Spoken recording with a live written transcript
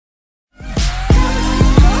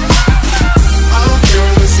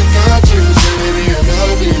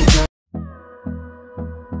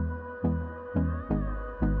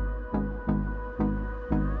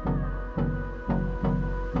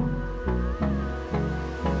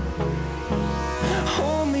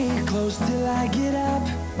close till I get up.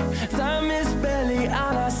 Time is barely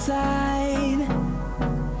on our side.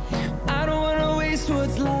 I don't wanna waste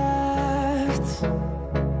what's left.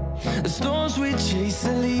 The storms we chase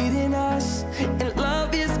are leading us, and love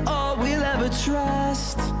is all we'll ever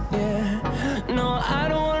trust. Yeah, no, I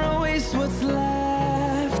don't wanna waste what's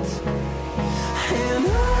left. And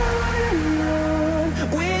on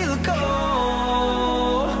we'll go,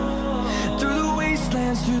 through the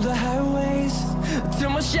wastelands, through the highways,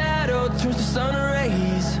 till my shadow turns to sun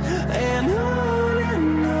rays. And on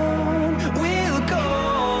we'll go,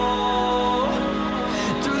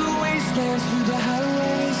 through the wastelands, through the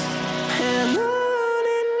highways, and on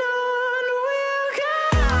we'll go.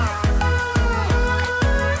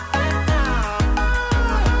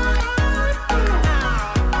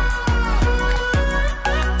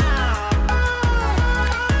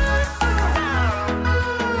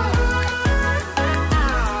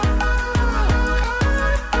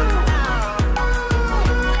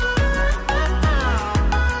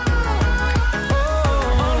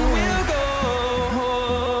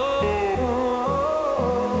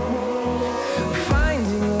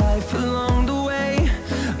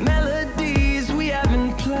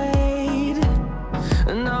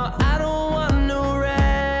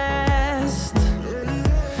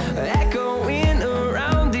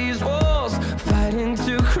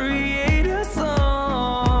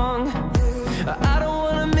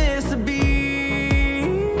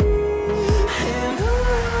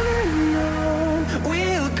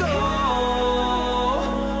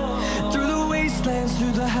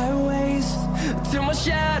 Through the highways, till my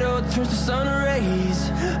shadow turns to sun rays.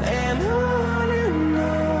 And on